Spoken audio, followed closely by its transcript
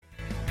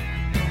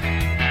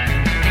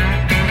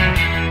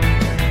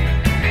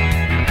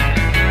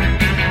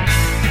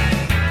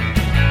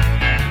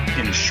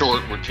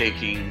we're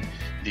taking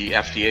the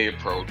FDA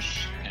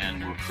approach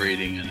and we're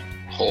creating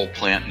a whole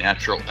plant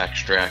natural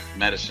extract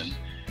medicine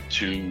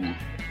to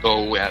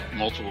go at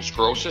multiple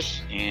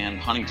sclerosis and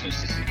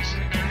Huntington's disease.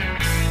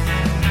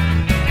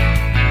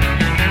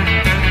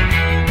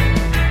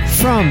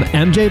 From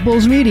MJ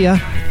Bulls Media,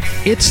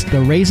 it's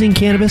the Raising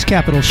Cannabis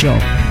Capital Show.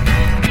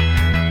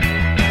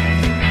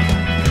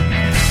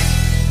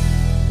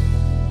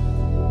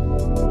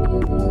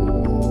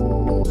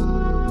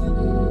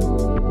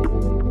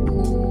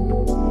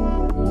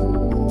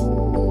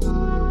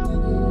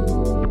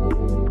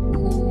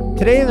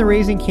 Today in the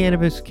Raising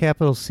Cannabis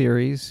Capital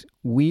series,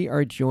 we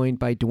are joined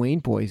by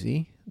Dwayne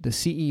Boise, the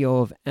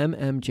CEO of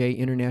MMJ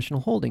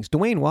International Holdings.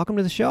 Dwayne, welcome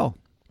to the show.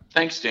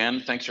 Thanks,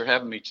 Dan. Thanks for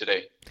having me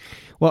today.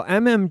 Well,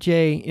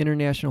 MMJ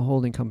International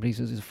Holding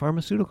Companies is a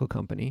pharmaceutical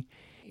company,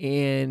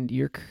 and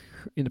you're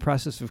in the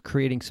process of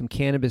creating some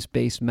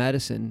cannabis-based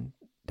medicine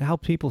to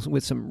help people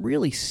with some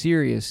really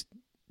serious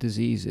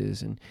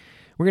diseases. And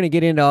we're going to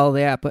get into all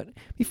that. But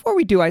before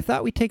we do, I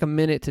thought we'd take a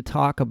minute to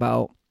talk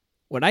about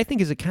what I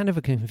think is a kind of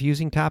a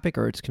confusing topic,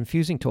 or it's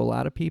confusing to a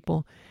lot of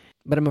people,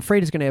 but I'm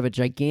afraid it's going to have a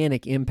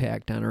gigantic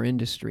impact on our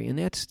industry, and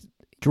that's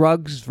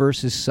drugs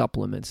versus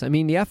supplements. I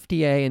mean, the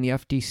FDA and the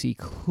FTC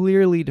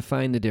clearly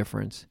define the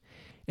difference,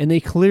 and they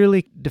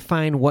clearly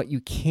define what you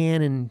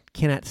can and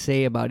cannot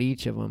say about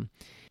each of them.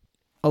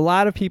 A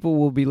lot of people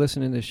will be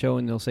listening to the show,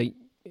 and they'll say,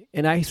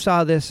 and I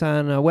saw this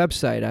on a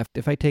website,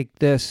 if I take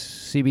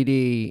this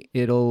CBD,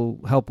 it'll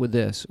help with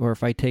this, or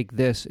if I take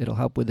this, it'll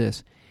help with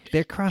this.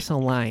 They're crossing a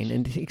line,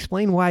 and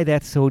explain why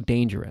that's so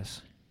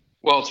dangerous.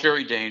 Well, it's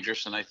very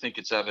dangerous, and I think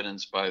it's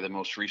evidenced by the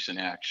most recent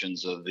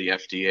actions of the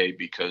FDA,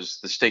 because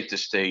the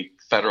state-to-state,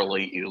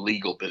 federally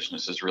illegal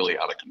business is really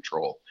out of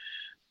control.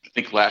 I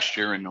think last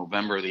year in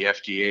November, the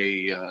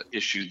FDA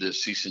issued the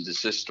cease and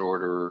desist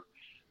order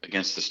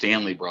against the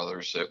Stanley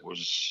brothers that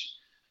was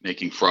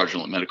making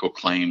fraudulent medical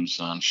claims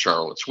on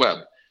Charlotte's Web.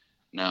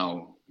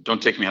 Now,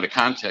 don't take me out of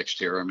context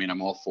here. I mean,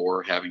 I'm all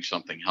for having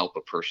something help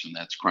a person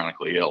that's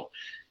chronically ill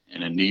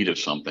and in need of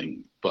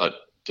something, but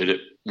did it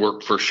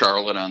work for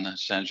Charlotte on the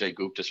Sanjay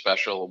Gupta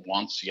special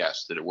once?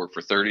 Yes. Did it work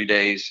for 30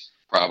 days?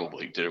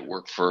 Probably. Did it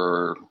work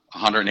for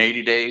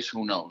 180 days?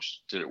 Who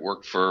knows? Did it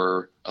work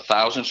for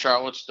 1,000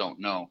 Charlottes?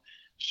 Don't know.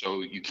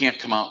 So you can't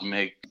come out and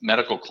make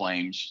medical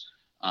claims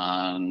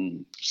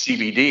on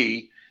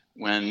CBD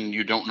when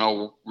you don't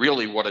know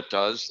really what it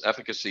does,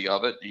 efficacy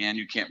of it, and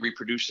you can't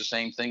reproduce the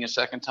same thing a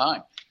second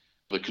time.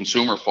 The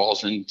consumer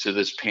falls into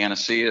this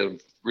panacea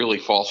of really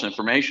false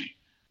information.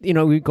 You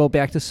know, we go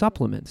back to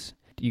supplements.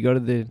 You go to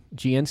the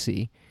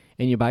GNC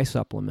and you buy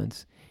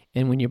supplements.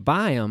 And when you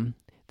buy them,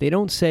 they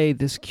don't say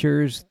this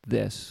cures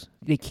this.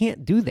 They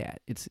can't do that.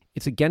 It's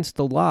against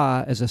the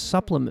law as a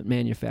supplement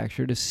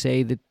manufacturer to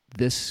say that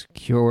this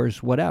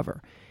cures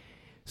whatever.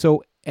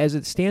 So as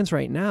it stands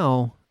right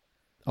now,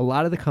 a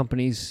lot of the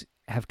companies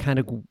have kind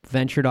of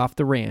ventured off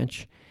the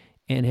ranch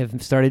and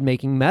have started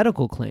making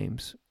medical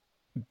claims.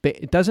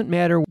 It doesn't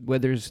matter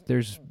whether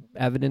there's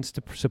evidence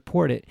to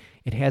support it.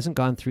 It hasn't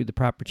gone through the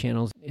proper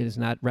channels. It is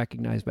not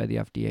recognized by the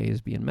FDA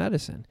as being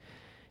medicine.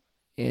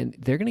 And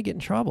they're going to get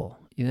in trouble.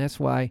 And that's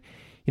why,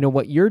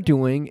 what you're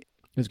doing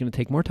is going to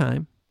take more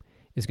time.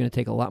 It's going to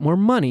take a lot more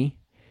money.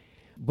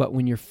 But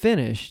when you're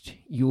finished,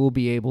 you will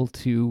be able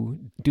to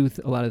do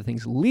a lot of the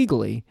things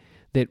legally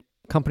that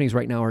companies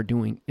right now are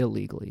doing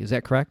illegally. Is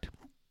that correct?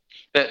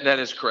 That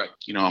is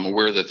correct. I'm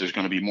aware that there's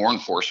going to be more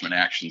enforcement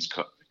actions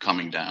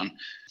coming down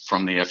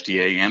from the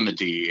FDA and the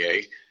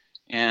DEA.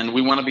 And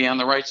we want to be on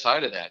the right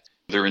side of that.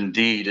 There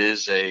indeed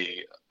is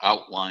a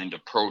outlined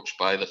approach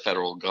by the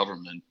federal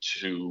government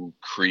to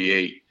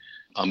create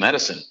a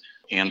medicine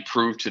and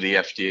prove to the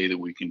FDA that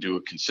we can do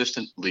it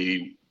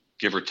consistently,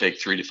 give or take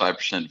 3 to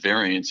 5%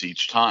 variance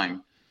each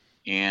time,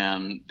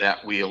 and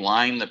that we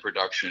align the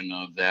production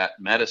of that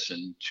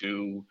medicine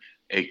to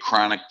a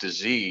chronic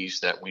disease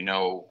that we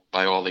know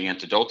by all the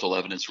anecdotal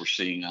evidence we're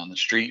seeing on the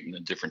street in the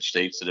different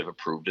states that have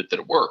approved it, that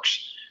it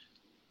works.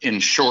 In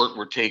short,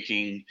 we're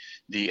taking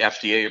the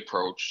FDA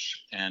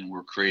approach and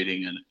we're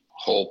creating a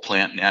whole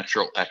plant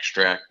natural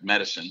extract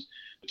medicine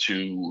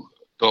to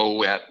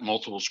go at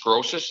multiple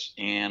sclerosis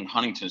and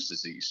Huntington's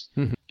disease.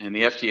 Mm-hmm. And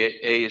the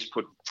FDA has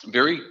put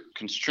very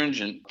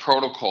stringent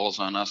protocols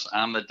on us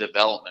on the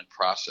development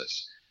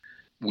process.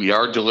 We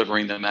are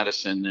delivering the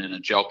medicine in a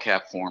gel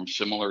cap form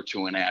similar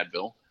to an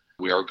Advil.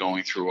 We are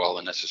going through all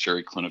the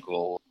necessary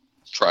clinical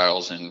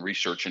trials and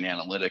research and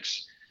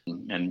analytics.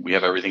 And we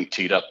have everything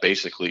teed up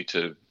basically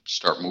to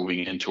start moving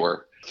into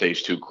our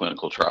phase 2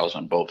 clinical trials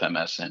on both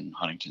MS and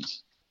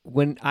Huntington's.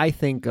 When I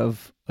think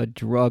of a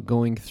drug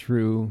going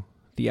through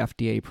the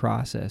FDA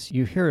process,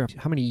 you hear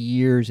how many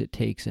years it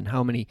takes and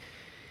how many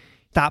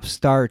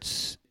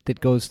stop-starts that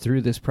goes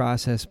through this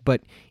process.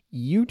 But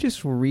you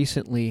just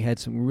recently had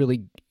some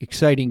really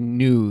exciting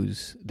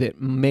news that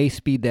may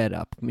speed that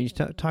up. Can you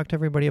talk to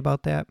everybody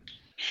about that?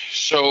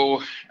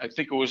 So I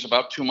think it was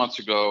about 2 months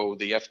ago,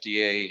 the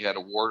FDA had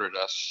awarded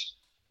us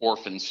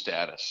orphan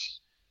status.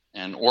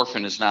 And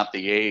orphan is not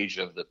the age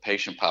of the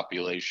patient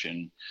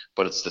population,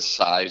 but it's the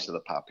size of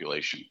the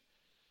population.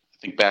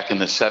 think back in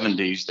the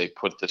 70s, they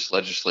put this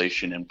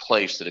legislation in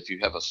place that if you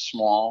have a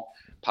small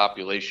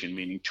population,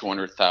 meaning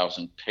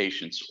 200,000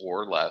 patients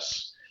or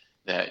less,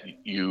 that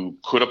you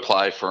could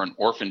apply for an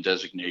orphan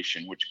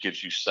designation, which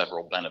gives you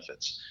several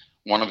benefits.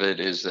 One of it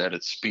is that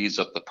it speeds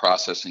up the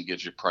process and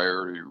gives you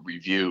priority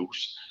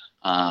reviews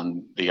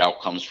on the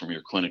outcomes from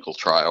your clinical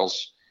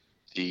trials.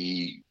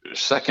 The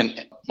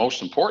second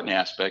most important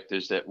aspect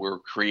is that we're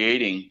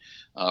creating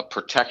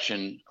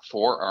protection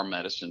for our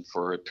medicine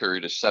for a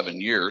period of 7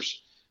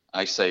 years.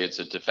 I say it's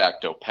a de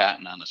facto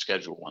patent on a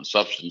Schedule I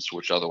substance,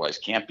 which otherwise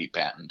can't be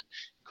patented.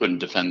 Couldn't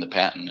defend the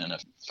patent in a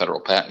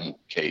federal patent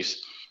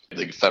case.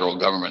 The federal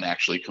government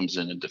actually comes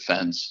in and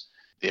defends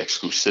the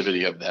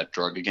exclusivity of that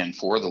drug, again,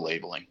 for the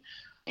labeling.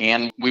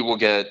 And we will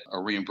get a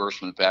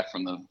reimbursement back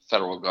from the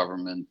federal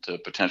government,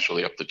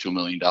 potentially up to $2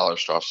 million to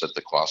offset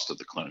the cost of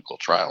the clinical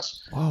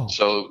trials. Wow.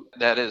 So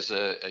that is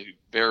a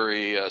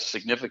very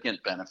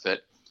significant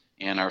benefit.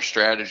 And our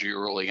strategy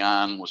early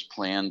on was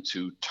planned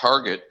to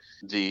target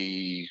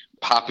the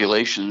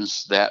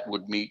populations that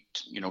would meet,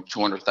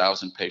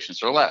 200,000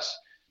 patients or less.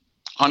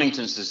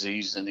 Huntington's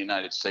disease in the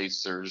United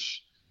States,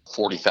 there's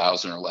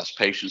 40,000 or less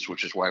patients,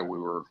 which is why we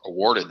were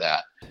awarded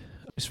that.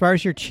 As far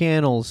as your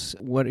channels,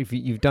 what have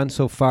you've done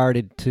so far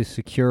to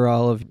secure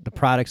all of the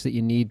products that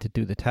you need to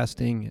do the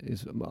testing?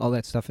 Is all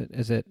that stuff,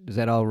 is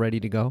that all ready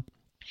to go?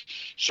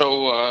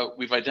 So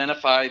we've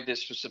identified the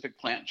specific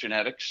plant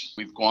genetics.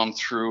 We've gone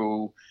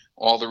through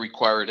all the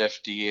required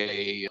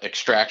FDA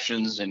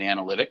extractions and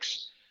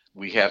analytics.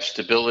 We have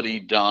stability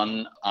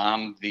done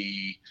on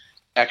the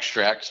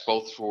extracts,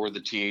 both for the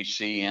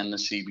THC and the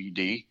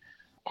CBD.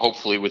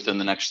 Hopefully within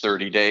the next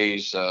 30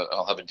 days,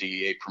 I'll have a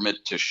DEA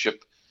permit to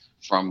ship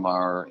from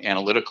our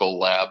analytical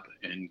lab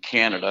in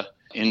Canada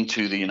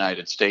into the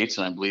United States,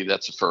 and I believe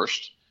that's a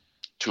first,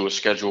 to a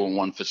Schedule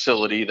I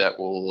facility that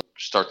will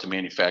start to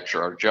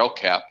manufacture our gel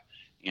cap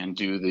and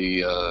do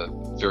the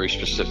very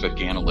specific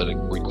analytic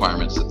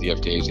requirements that the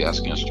FDA is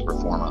asking us to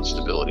perform on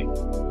stability.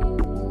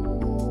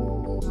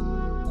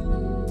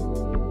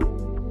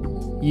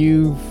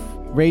 You've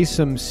raised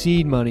some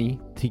seed money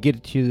to get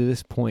it to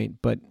this point,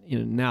 but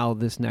now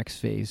this next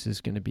phase is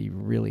going to be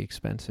really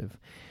expensive.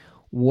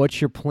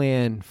 What's your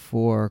plan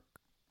for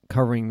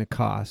covering the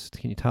cost?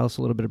 Can you tell us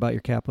a little bit about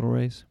your capital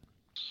raise?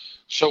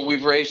 So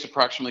we've raised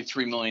approximately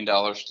 $3 million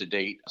to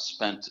date,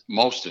 spent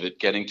most of it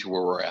getting to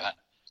where we're at.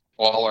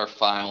 All our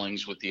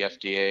filings with the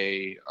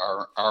FDA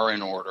are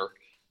in order.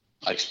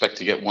 I expect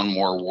to get one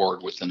more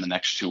award within the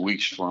next 2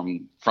 weeks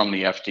from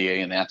the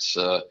FDA, and that's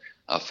a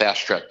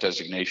fast track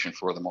designation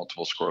for the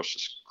multiple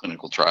sclerosis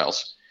clinical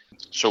trials.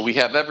 So we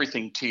have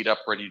everything teed up,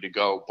 ready to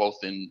go,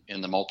 both in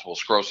the multiple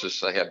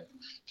sclerosis. I have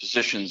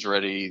physicians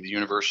ready, the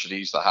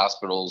universities, the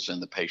hospitals,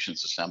 and the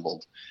patients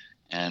assembled.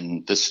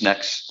 And this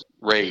next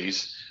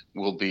raise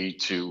will be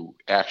to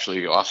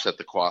actually offset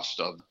the cost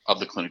of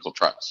the clinical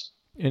trials.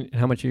 And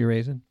how much are you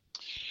raising?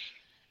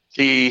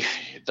 The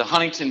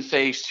Huntington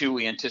phase 2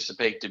 we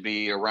anticipate to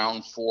be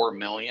around $4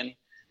 million.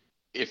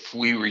 If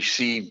we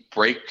receive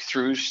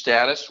breakthrough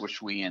status,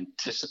 which we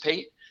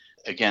anticipate,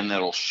 again,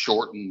 that'll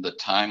shorten the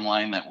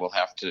timeline that we'll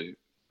have to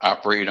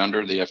operate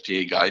under the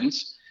FDA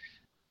guidance.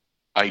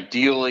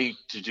 Ideally,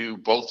 to do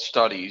both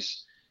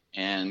studies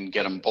and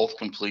get them both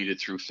completed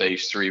through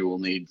phase 3, we'll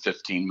need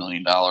 $15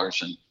 million,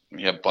 and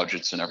we have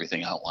budgets and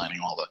everything outlining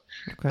all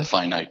the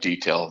finite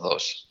detail of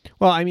those.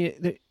 Well, I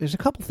mean, there's a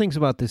couple things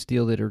about this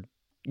deal that are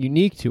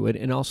unique to it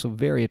and also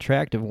very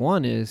attractive.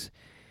 One is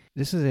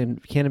this is a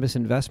cannabis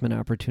investment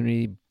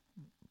opportunity,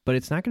 but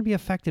it's not going to be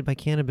affected by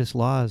cannabis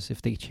laws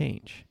if they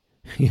change.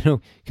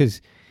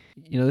 Because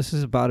this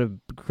is about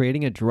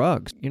creating a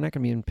drug. You're not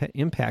going to be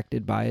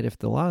impacted by it if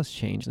the laws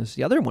change. And this,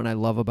 the other one I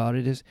love about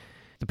it is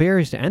the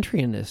barriers to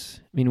entry in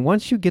this. I mean,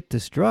 once you get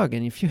this drug,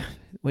 and if you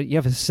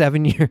have a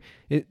 7-year,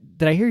 did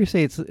I hear you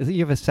say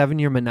you have a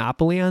 7-year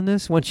monopoly on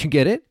this once you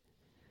get it?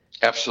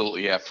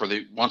 Absolutely, yeah.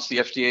 Once the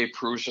FDA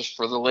approves us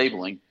for the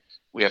labeling,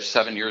 we have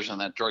 7 years on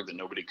that drug that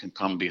nobody can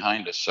come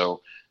behind us.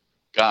 So,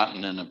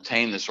 gotten and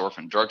obtained this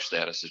orphan drug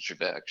status, that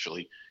you've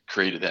actually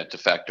created that de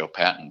facto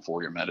patent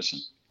for your medicine.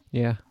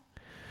 Yeah.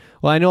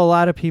 Well, I know a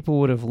lot of people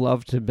would have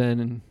loved to have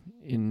been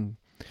in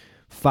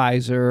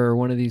Pfizer or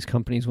one of these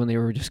companies when they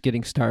were just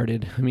getting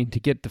started. I mean, to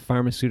get the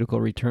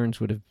pharmaceutical returns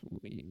would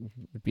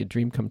be a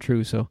dream come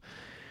true. So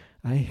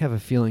I have a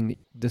feeling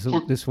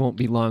that this won't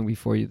be long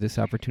before this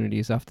opportunity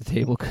is off the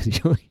table, because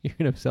you're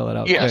going to sell it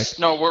out. Yes. quick.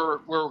 No,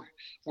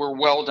 we're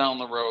well down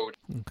the road.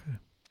 Okay.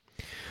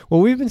 Well,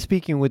 we've been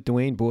speaking with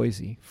Dwayne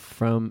Boise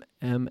from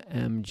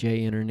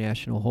MMJ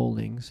International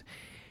Holdings,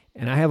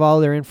 and I have all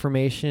their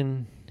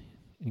information,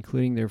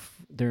 including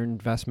their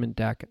investment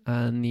deck,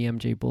 on the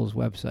MJ Bulls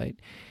website.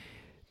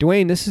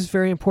 Dwayne, this is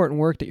very important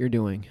work that you're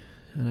doing,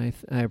 and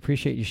I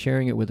appreciate you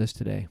sharing it with us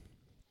today.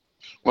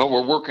 Well,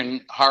 we're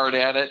working hard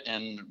at it,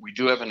 and we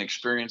do have an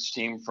experienced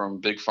team from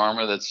Big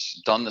Pharma that's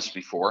done this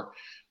before.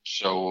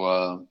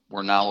 So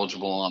we're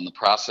knowledgeable on the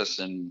process,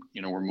 and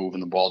we're moving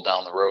the ball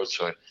down the road.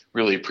 So I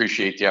really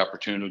appreciate the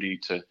opportunity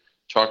to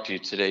talk to you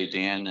today,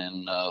 Dan,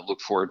 and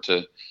look forward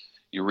to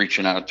you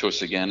reaching out to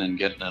us again and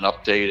getting an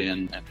update,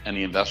 and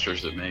any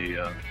investors that may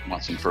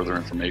want some further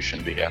information,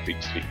 I'd be happy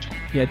to speak to them.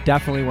 Yeah,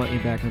 definitely want you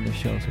back on the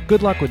show. So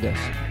good luck with this.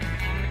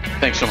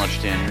 Thanks so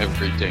much, Dan. Have a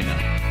great day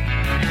now.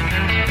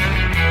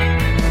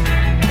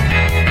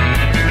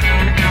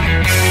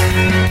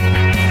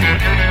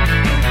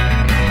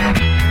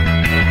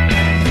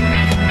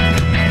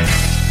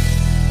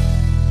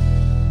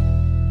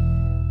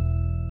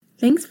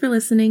 Thanks for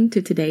listening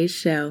to today's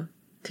show.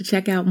 To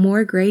check out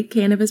more great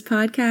cannabis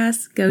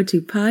podcasts, go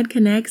to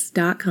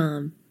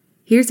podconnects.com.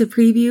 Here's a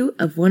preview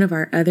of one of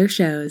our other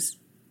shows.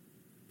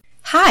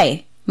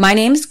 Hi, my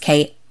name's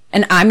Kate,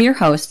 and I'm your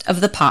host of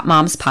the Pop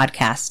Moms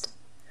Podcast.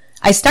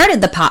 I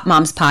started the Pop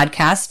Moms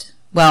Podcast,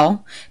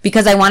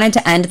 because I wanted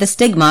to end the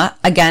stigma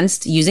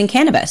against using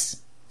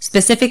cannabis,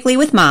 specifically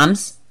with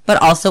moms,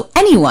 but also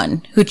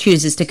anyone who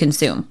chooses to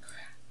consume.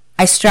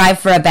 I strive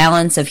for a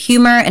balance of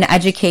humor and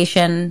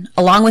education,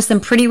 along with some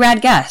pretty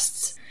rad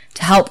guests,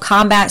 to help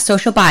combat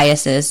social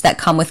biases that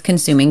come with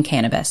consuming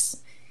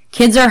cannabis.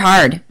 Kids are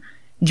hard.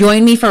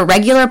 Join me for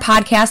regular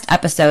podcast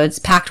episodes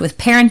packed with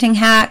parenting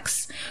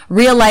hacks,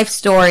 real-life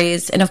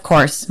stories, and of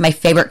course, my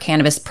favorite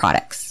cannabis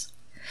products.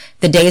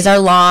 The days are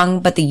long,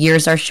 but the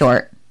years are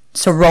short.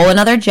 So roll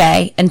another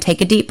J and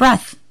take a deep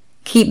breath.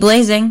 Keep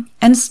blazing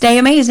and stay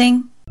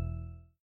amazing.